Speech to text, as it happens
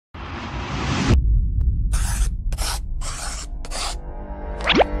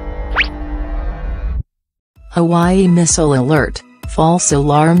Hawaii missile alert, false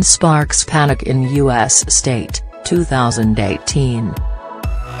alarm sparks panic in U.S. state, 2018.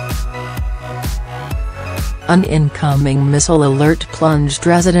 An incoming missile alert plunged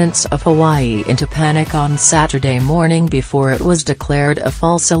residents of Hawaii into panic on Saturday morning before it was declared a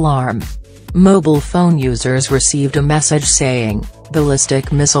false alarm. Mobile phone users received a message saying,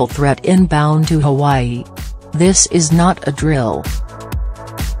 "Ballistic missile threat inbound to Hawaii. This is not a drill."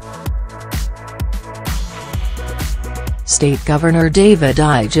 State Governor David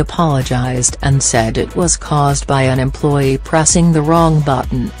Ige apologized and said it was caused by an employee pressing the wrong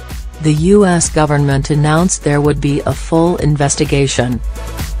button. The U.S. government announced there would be a full investigation.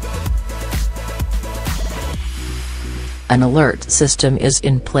 An alert system is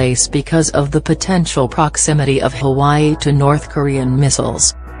in place because of the potential proximity of Hawaii to North Korean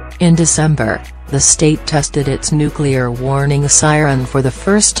missiles. In December, the state tested its nuclear warning siren for the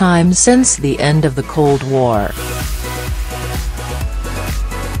first time since the end of the Cold War.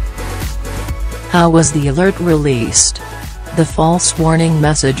 How was the alert released? The false warning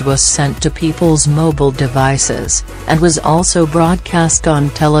message was sent to people's mobile devices, and was also broadcast on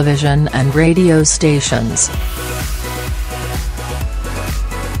television and radio stations.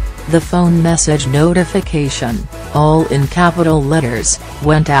 The phone message notification, all in capital letters,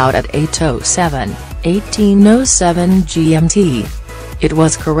 went out at 8:07 GMT. It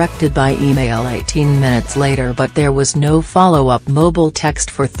was corrected by email 18 minutes later, but there was no follow-up mobile text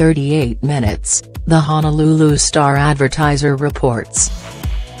for 38 minutes, the Honolulu Star-Advertiser reports.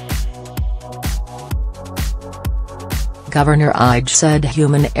 Governor Ige said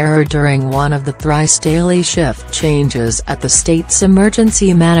human error during one of the thrice daily shift changes at the state's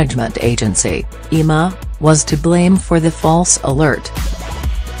Emergency Management Agency, EMA, was to blame for the false alert.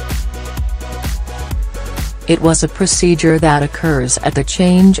 It was a procedure that occurs at the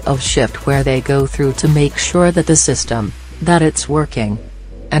change of shift where they go through to make sure that the system, that it's working.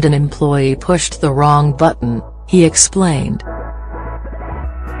 And an employee pushed the wrong button, he explained.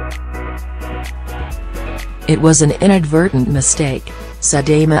 It was an inadvertent mistake, said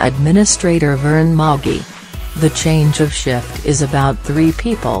EMA Administrator Vern Moggy. The change of shift is about 3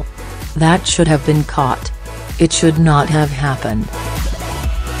 people. That should have been caught. It should not have happened.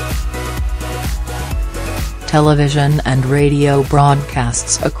 Television and radio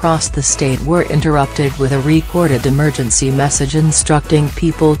broadcasts across the state were interrupted with a recorded emergency message instructing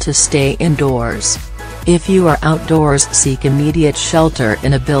people to stay indoors. If you are outdoors, seek immediate shelter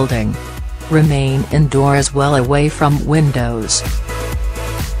in a building. Remain indoors well away from windows.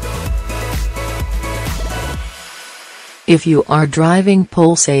 If you are driving,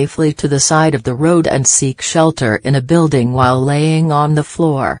 pull safely to the side of the road and seek shelter in a building while laying on the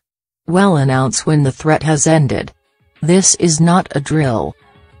floor. Well, announce when the threat has ended. This is not a drill.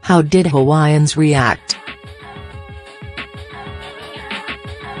 How did Hawaiians react?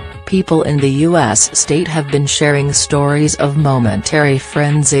 People in the U.S. state have been sharing stories of momentary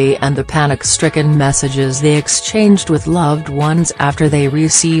frenzy and the panic-stricken messages they exchanged with loved ones after they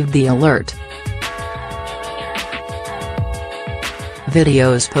received the alert.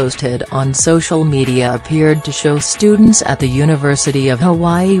 Videos posted on social media appeared to show students at the University of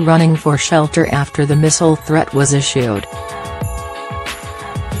Hawaii running for shelter after the missile threat was issued.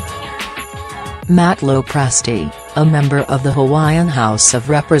 Matt Lopresti, a member of the Hawaiian House of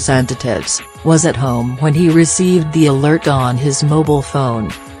Representatives, was at home when he received the alert on his mobile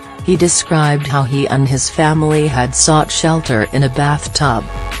phone. He described how he and his family had sought shelter in a bathtub.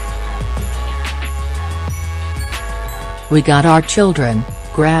 "We got our children,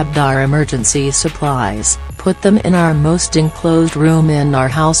 grabbed our emergency supplies, put them in our most enclosed room in our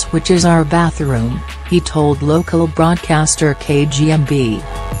house, which is our bathroom," he told local broadcaster KGMB.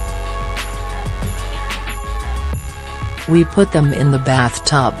 "We put them in the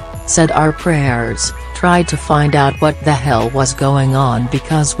bathtub, said our prayers, tried to find out what the hell was going on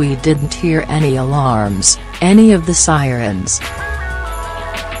because we didn't hear any alarms, any of the sirens.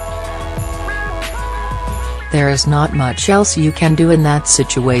 There is not much else you can do in that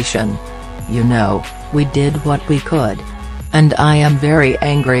situation. You know, we did what we could. And I am very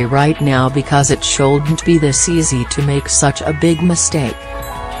angry right now because it shouldn't be this easy to make such a big mistake."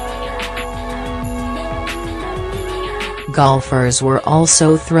 Golfers were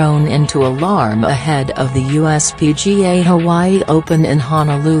also thrown into alarm ahead of the USPGA Hawaii Open in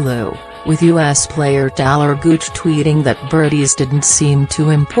Honolulu, with U.S. player Tyler Gooch tweeting that birdies didn't seem too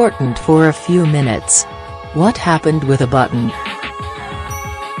important for a few minutes. What happened with a button?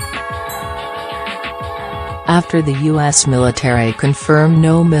 After the U.S. military confirmed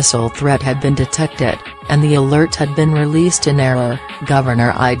no missile threat had been detected, and the alert had been released in error,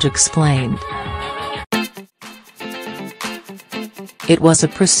 Governor Ige explained. It was a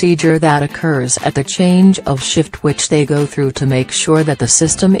procedure that occurs at the change of shift which they go through to make sure that the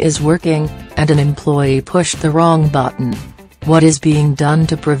system is working, and an employee pushed the wrong button. What is being done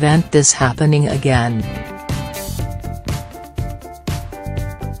to prevent this happening again?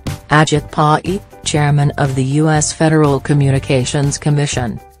 Ajit Pai, chairman of the U.S. Federal Communications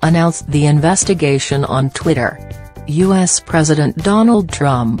Commission, announced the investigation on Twitter. U.S. President Donald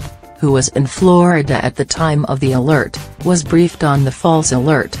Trump, who was in Florida at the time of the alert, was briefed on the false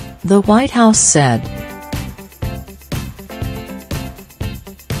alert, the White House said.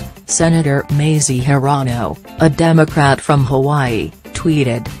 Senator Mazie Hirono, a Democrat from Hawaii,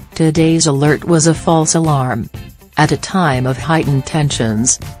 tweeted, "Today's alert was a false alarm. At a time of heightened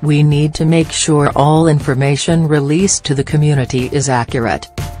tensions, we need to make sure all information released to the community is accurate.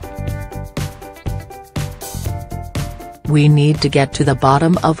 We need to get to the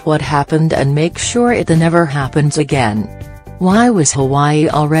bottom of what happened and make sure it never happens again. Why was Hawaii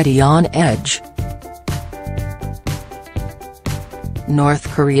already on edge?" North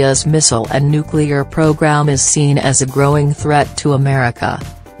Korea's missile and nuclear program is seen as a growing threat to America.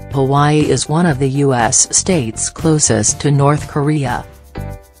 Hawaii is one of the U.S. states closest to North Korea.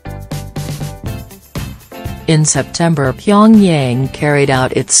 In September, Pyongyang carried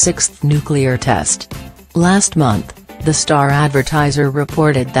out its sixth nuclear test. Last month, the Star Advertiser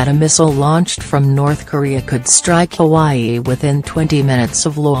reported that a missile launched from North Korea could strike Hawaii within 20 minutes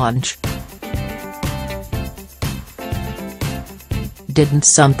of launch. Didn't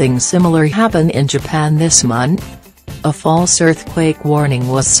something similar happen in Japan this month? A false earthquake warning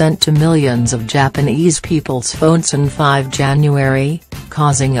was sent to millions of Japanese people's phones on 5 January,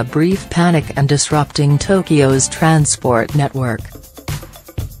 causing a brief panic and disrupting Tokyo's transport network.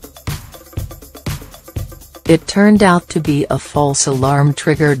 It turned out to be a false alarm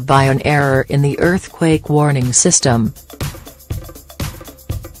triggered by an error in the earthquake warning system.